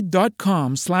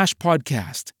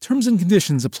Indeed.com/podcast. Terms and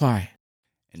conditions apply.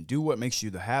 And do what makes you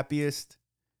the happiest.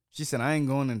 She said, I ain't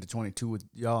going into 22 with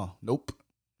y'all. Nope.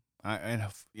 And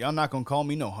y'all not going to call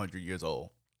me no 100 years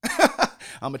old. I'm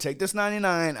going to take this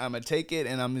 99. I'm going to take it.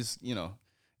 And I'm just,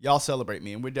 y'all celebrate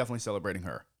me. And we're definitely celebrating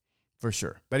her. For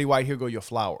sure. Betty White, here go your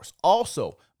flowers.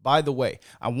 Also, by the way,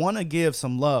 I want to give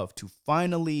some love to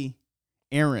Finally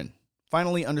Aaron.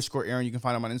 Finally_Aaron. You can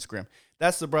find him on Instagram.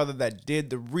 That's the brother that did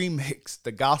the remix,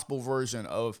 the gospel version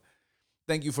of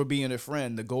Thank You for Being a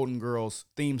Friend, the Golden Girls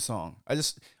theme song. I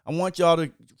want y'all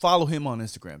to follow him on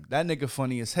Instagram. That nigga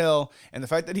funny as hell. And the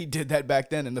fact that he did that back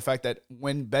then, and the fact that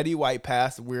when Betty White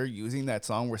passed, we're using that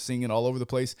song, we're singing all over the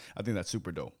place. I think that's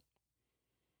super dope.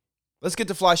 Let's get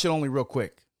to Fly Shit Only real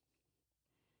quick.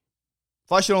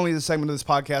 Fly Shit Only is a segment of this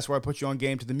podcast where I put you on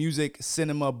game to the music,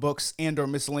 cinema, books, and or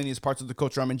miscellaneous parts of the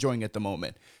culture I'm enjoying at the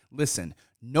moment. Listen,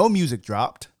 no music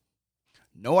dropped.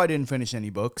 No, I didn't finish any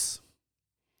books.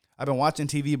 I've been watching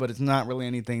TV, but it's not really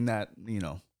anything that,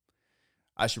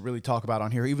 I should really talk about on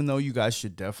here, even though you guys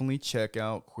should definitely check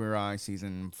out Queer Eye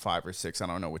season 5 or 6. I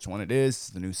don't know which one it is.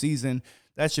 It's the new season.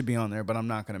 That should be on there, but I'm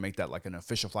not going to make that like an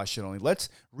official Fly Shit Only. Let's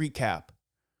recap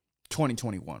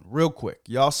 2021 real quick.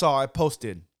 Y'all saw I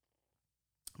posted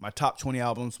my top 20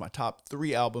 albums, my top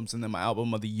 3 albums, and then my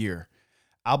album of the year.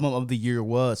 Album of the year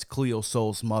was Cleo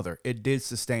Sol's Mother. It did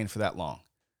sustain for that long.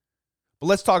 But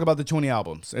let's talk about the 20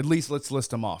 albums. At least let's list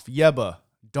them off. Yebba,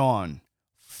 Dawn,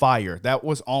 Fire. That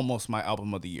was almost my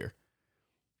album of the year.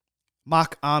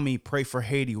 Mach Ami, Pray for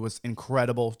Haiti was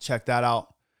incredible. Check that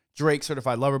out. Drake,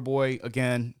 Certified Lover Boy.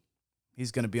 Again,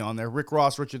 he's going to be on there. Rick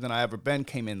Ross, Richer Than I Ever Been,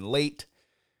 came in late.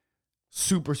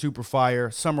 Super, super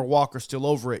fire. Summer Walker, Still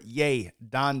Over It. Yay,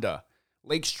 Donda.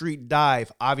 Lake Street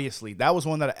Dive, obviously. That was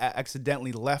one that I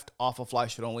accidentally left off of Fly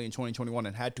Shit Only in 2021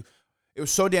 and had to. It was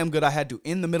so damn good I had to,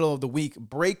 in the middle of the week,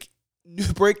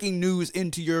 breaking news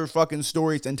into your fucking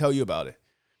stories and tell you about it.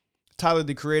 Tyler,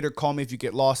 the Creator, Call Me If You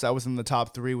Get Lost. That was in the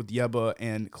top 3 with Yebba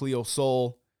and Cleo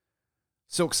Sol.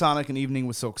 Silk Sonic, An Evening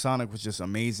with Silk Sonic was just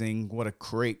amazing. What a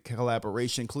great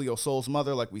collaboration. Cleo Sol's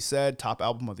Mother, like we said, top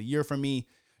album of the year for me.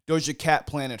 Doja Cat,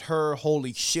 Planet Her.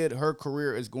 Holy shit, her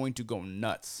career is going to go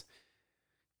nuts.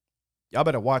 Y'all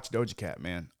better watch Doja Cat,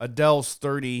 man. Adele's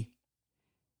 30.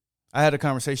 I had a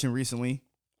conversation recently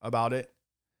about it.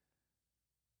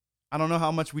 I don't know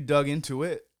how much we dug into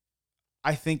it.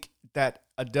 I think that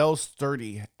Adele's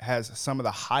 30 has some of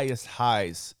the highest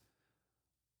highs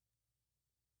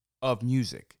of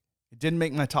music. It didn't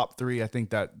make my top 3. I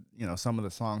think that, some of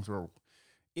the songs were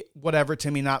whatever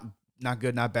to me, not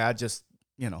good, not bad, just,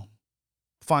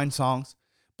 fine songs.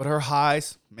 But her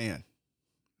highs, man.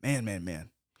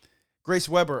 Grace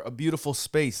Weber, A Beautiful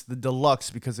Space, the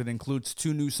deluxe, because it includes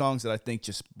 2 new songs that I think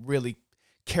just really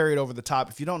carried over the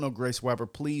top. If you don't know Grace Weber,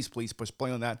 please push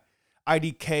play on that.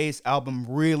 IDK's album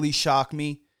really shocked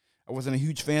me. I wasn't a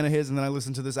huge fan of his, and then I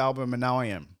listened to this album, and now I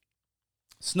am.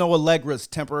 Snow Allegra's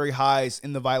Temporary Highs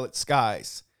in the Violet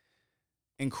Skies.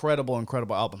 Incredible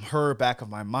album. Her, Back of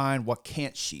My Mind, What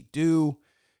Can't She Do?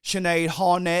 Sinead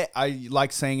Harnett, I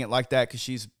like saying it like that because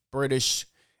she's British,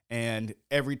 and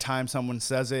every time someone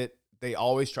says it, they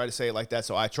always try to say it like that,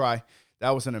 so I try.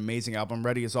 That was an amazing album.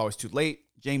 Ready Is Always Too Late.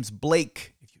 James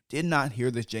Blake. If you did not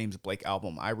hear this James Blake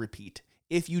album, I repeat,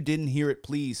 if you didn't hear it,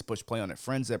 please push play on it.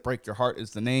 Friends That Break Your Heart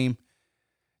is the name.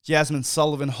 Jasmine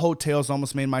Sullivan, Hotels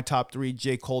almost made my top 3.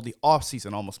 J. Cole, The Off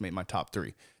Season almost made my top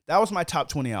 3. That was my top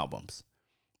 20 albums.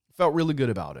 Felt really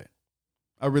good about it.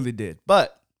 I really did.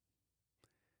 But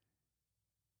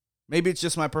maybe it's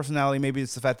just my personality. Maybe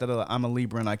it's the fact that I'm a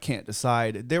Libra and I can't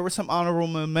decide. There were some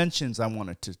honorable mentions I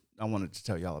wanted to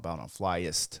tell y'all about on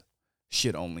Flyest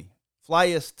Shit Only.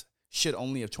 Flyest shit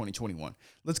only of 2021.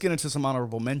 Let's get into some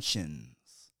honorable mentions.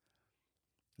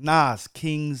 Nas,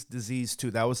 King's Disease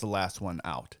 2. That was the last one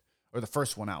out, or the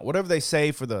first one out. Whatever they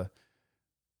say for the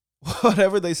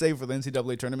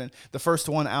NCAA tournament, the first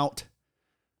one out.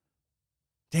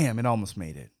 Damn, it almost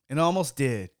made it. It almost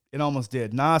did.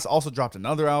 Nas also dropped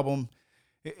another album.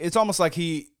 It's almost like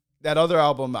that other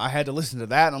album, I had to listen to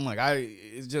that, and I'm like,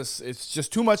 it's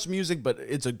just too much music, but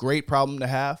it's a great problem to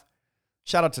have.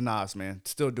 Shout out to Nas, man.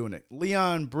 Still doing it.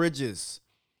 Leon Bridges,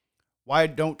 Why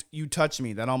Don't You Touch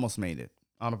Me? That almost made it.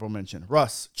 Honorable mention.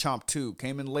 Russ, Chomp 2,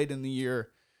 came in late in the year,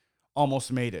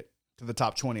 almost made it to the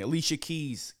top 20. Alicia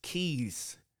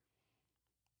Keys,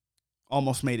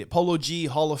 almost made it. Polo G,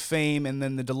 Hall of Fame, and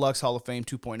then the Deluxe Hall of Fame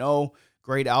 2.0.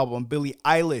 Great album. Billie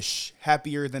Eilish,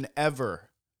 Happier Than Ever.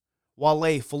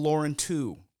 Wale, Forlorn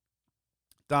 2.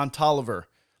 Don Toliver,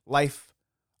 Life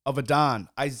of a Don.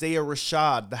 Isaiah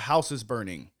Rashad, The House is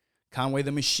Burning. Conway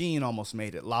the Machine almost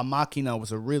made it. La Machina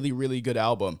was a really, really good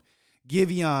album.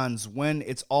 Giveon's When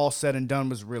It's All Said and Done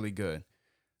was really good.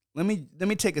 Let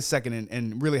me take a second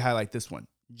and really highlight this one.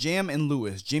 Jam and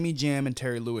Lewis, Jimmy Jam and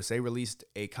Terry Lewis, they released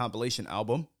a compilation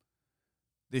album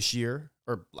this year,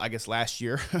 or I guess last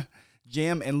year.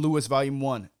 Jam and Lewis Volume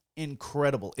 1.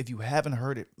 Incredible. If you haven't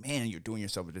heard it, man, you're doing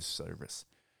yourself a disservice.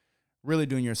 Really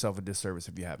doing yourself a disservice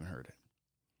if you haven't heard it.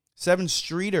 Seven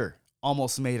Streeter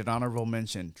almost made it. Honorable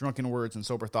mention. Drunken Words and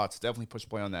Sober Thoughts. Definitely push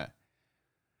play on that.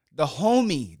 The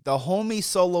homie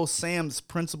Solo Sam's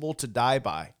Principle to Die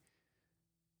By.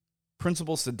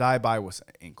 Principles to Die By was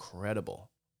incredible.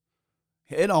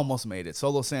 It almost made it.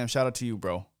 Solo Sam, shout out to you,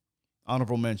 bro.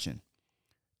 Honorable mention.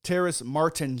 Terrace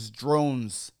Martin's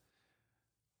Drones.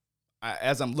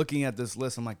 As I'm looking at this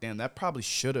list, I'm like, damn, that probably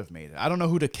should have made it. I don't know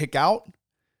who to kick out,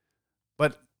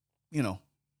 but, you know,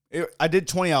 I did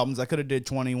 20 albums. I could have did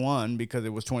 21 because it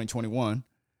was 2021.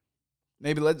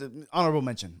 Maybe honorable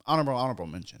mention. Honorable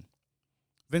mention.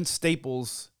 Vince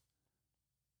Staples'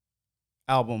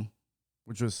 album,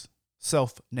 which was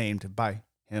self-named by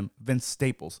him, Vince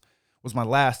Staples, was my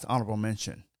last honorable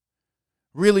mention.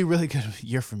 Really, really good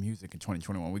year for music in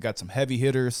 2021. We got some heavy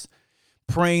hitters.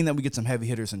 Praying that we get some heavy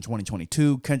hitters in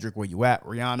 2022. Kendrick, where you at?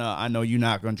 Rihanna, I know you're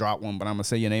not going to drop one, but I'm going to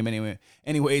say your name anyway.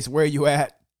 Anyways, where you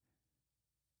at?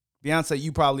 Beyonce,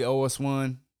 you probably owe us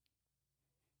one.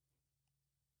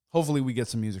 Hopefully we get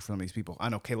some music from these people. I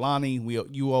know Kehlani,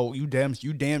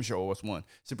 you damn sure owe us one.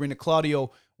 Sabrina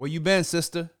Claudio, where you been,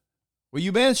 sister? Where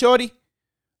you been, shorty?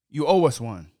 You owe us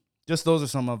one. Just those are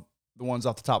some of the ones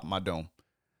off the top of my dome.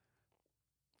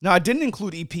 Now, I didn't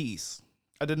include EPs.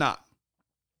 I did not.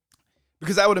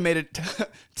 Because that would have made it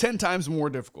 10 times more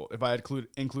difficult if I had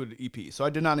included EPs. So I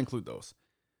did not include those.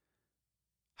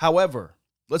 However,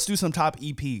 let's do some top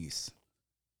EPs.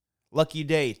 Lucky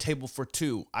Day, Table for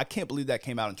Two. I can't believe that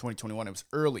came out in 2021. It was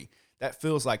early. That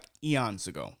feels like eons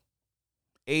ago.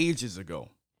 Ages ago.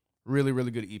 Really, really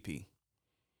good EP.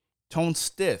 Tone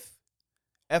Stiff.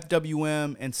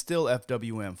 FWM and Still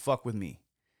FWM. Fuck With Me.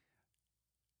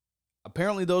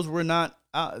 Apparently those were not,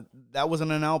 that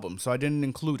wasn't an album, so I didn't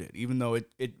include it. Even though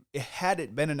it had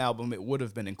it been an album, it would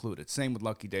have been included. Same with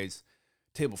Lucky Day's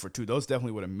Table for Two. Those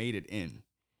definitely would have made it in.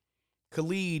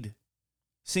 Khalid,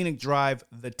 Scenic Drive,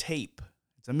 The Tape.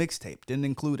 It's a mixtape. Didn't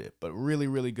include it, but really,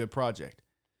 really good project.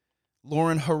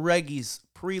 Lauren Jaregi's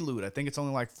Prelude. I think it's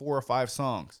only like 4 or 5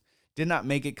 songs. Did not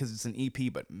make it because it's an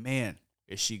EP, but man,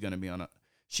 is she going to be on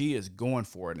she is going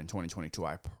for it in 2022,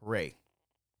 I pray.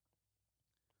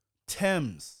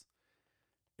 Thames,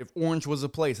 If Orange Was a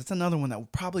Place. That's another one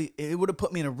that it would have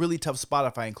put me in a really tough spot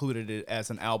if I included it as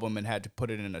an album and had to put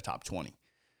it in the top 20.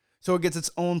 So it gets its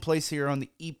own place here on the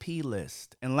EP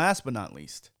list. And last but not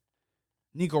least,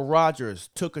 Nico Rogers,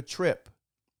 Took a Trip.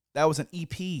 That was an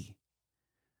EP.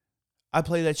 I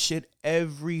play that shit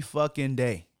every fucking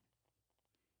day.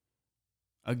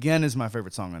 Again is my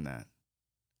favorite song on that.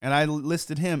 And I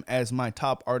listed him as my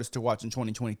top artist to watch in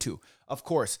 2022. Of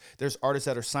course, there's artists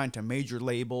that are signed to major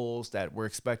labels that we're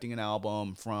expecting an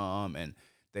album from, and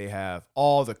they have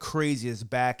all the craziest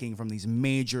backing from these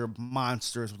major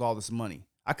monsters with all this money.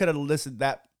 I could have listed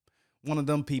that one of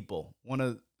them people,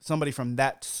 somebody from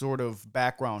that sort of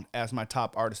background as my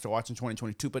top artist to watch in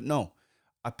 2022, but no.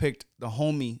 I picked the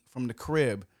homie from the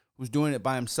crib who's doing it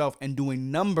by himself and doing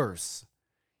numbers.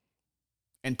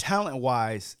 And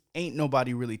talent-wise, ain't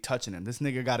nobody really touching him. This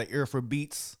nigga got an ear for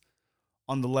beats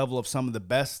on the level of some of the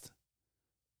best.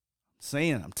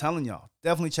 I'm telling y'all,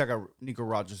 definitely check out Nico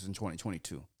Rogers in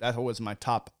 2022. That was my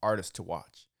top artist to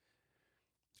watch.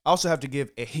 I also have to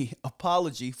give a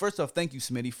apology. First off, thank you,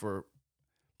 Smitty, for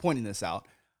pointing this out.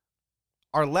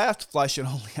 Our last Fly Shit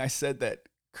Only, I said that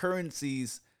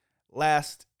Currency's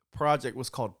last project was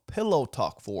called Pillow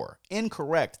Talk 4.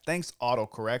 Incorrect. Thanks,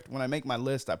 autocorrect. When I make my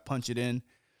list, I punch it in,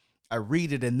 I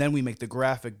read it, and then we make the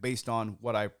graphic based on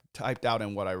what I typed out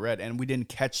and what I read, and we didn't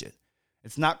catch it.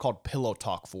 It's not called Pillow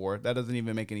Talk 4. That doesn't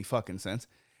even make any fucking sense.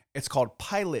 It's called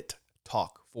Pilot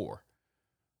Talk 4.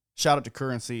 Shout out to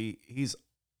Currency. He's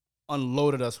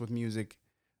unloaded us with music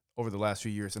over the last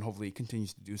few years, and hopefully he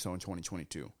continues to do so in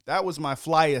 2022. That was my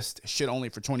flyest shit only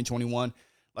for 2021.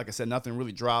 Like I said, nothing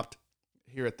really dropped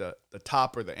here at the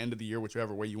top or the end of the year,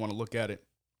 whichever way you want to look at it.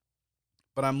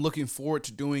 But I'm looking forward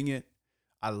to doing it.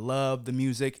 I love the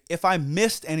music. If I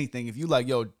missed anything, if you like,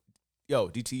 yo,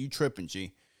 DT, you tripping,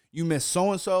 G. You missed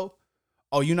so-and-so.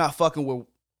 Oh, you not fucking with,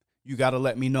 you got to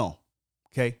let me know.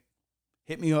 Okay?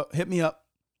 Hit me up.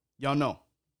 Y'all know.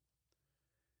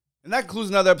 And that concludes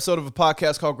another episode of a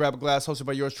podcast called Grab a Glass, hosted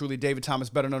by yours truly, David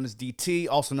Thomas, better known as DT,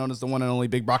 also known as the one and only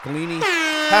Big Broccolini.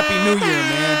 Happy New Year,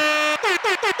 man.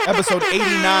 Episode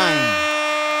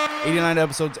 89. 89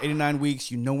 episodes, 89 weeks.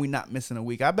 You know we're not missing a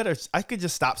week. I could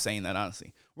just stop saying that,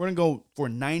 honestly. We're going to go for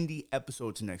 90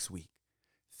 episodes next week.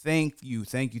 Thank you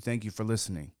for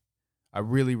listening. I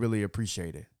really, really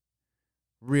appreciate it.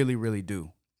 Really, really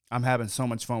do. I'm having so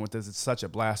much fun with this. It's such a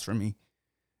blast for me.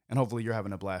 And hopefully you're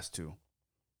having a blast too.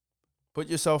 Put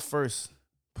yourself first.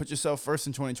 Put yourself first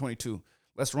in 2022.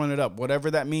 Let's run it up. Whatever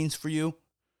that means for you.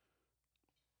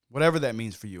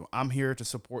 I'm here to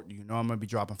support you. You know I'm going to be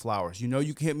dropping flowers. You know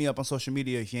you can hit me up on social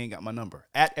media if you ain't got my number.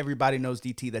 At Everybody Knows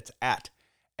DT. That's at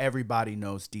Everybody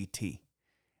Knows DT.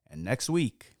 And next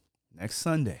week, next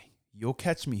Sunday, you'll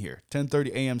catch me here,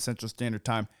 10:30 a.m. Central Standard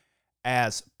Time,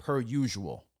 as per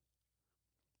usual.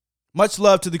 Much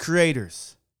love to the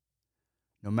creators.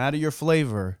 No matter your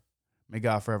flavor, may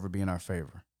God forever be in our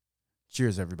favor.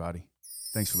 Cheers, everybody.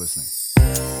 Thanks for listening.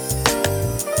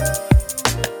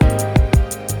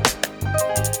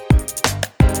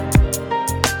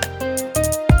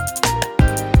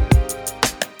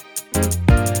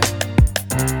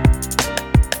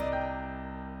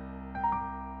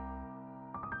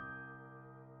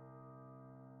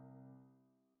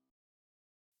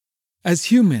 As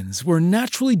humans, we're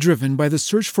naturally driven by the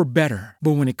search for better.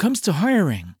 But when it comes to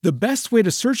hiring, the best way to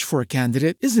search for a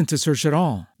candidate isn't to search at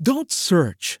all. Don't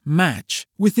search, match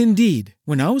with Indeed.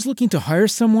 When I was looking to hire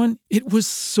someone, it was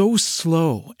so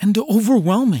slow and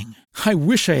overwhelming. I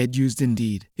wish I had used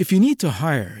Indeed. If you need to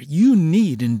hire, you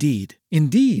need Indeed.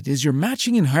 Indeed is your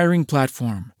matching and hiring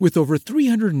platform with over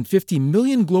 350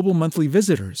 million global monthly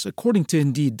visitors, according to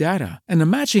Indeed data, and a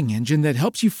matching engine that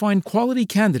helps you find quality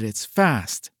candidates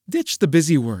fast. Ditch the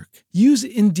busy work. Use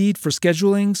Indeed for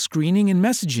scheduling, screening, and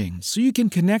messaging so you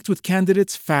can connect with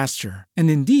candidates faster.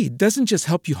 And Indeed doesn't just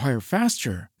help you hire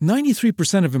faster.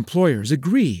 93% of employers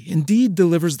agree Indeed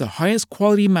delivers the highest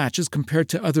quality matches compared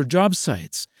to other job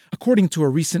sites, according to a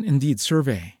recent Indeed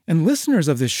survey. And listeners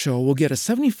of this show will get a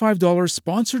 $75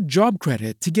 sponsored job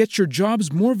credit to get your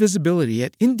jobs more visibility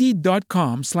at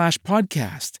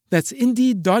Indeed.com/podcast. That's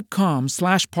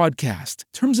Indeed.com/podcast.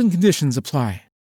 Terms and conditions apply.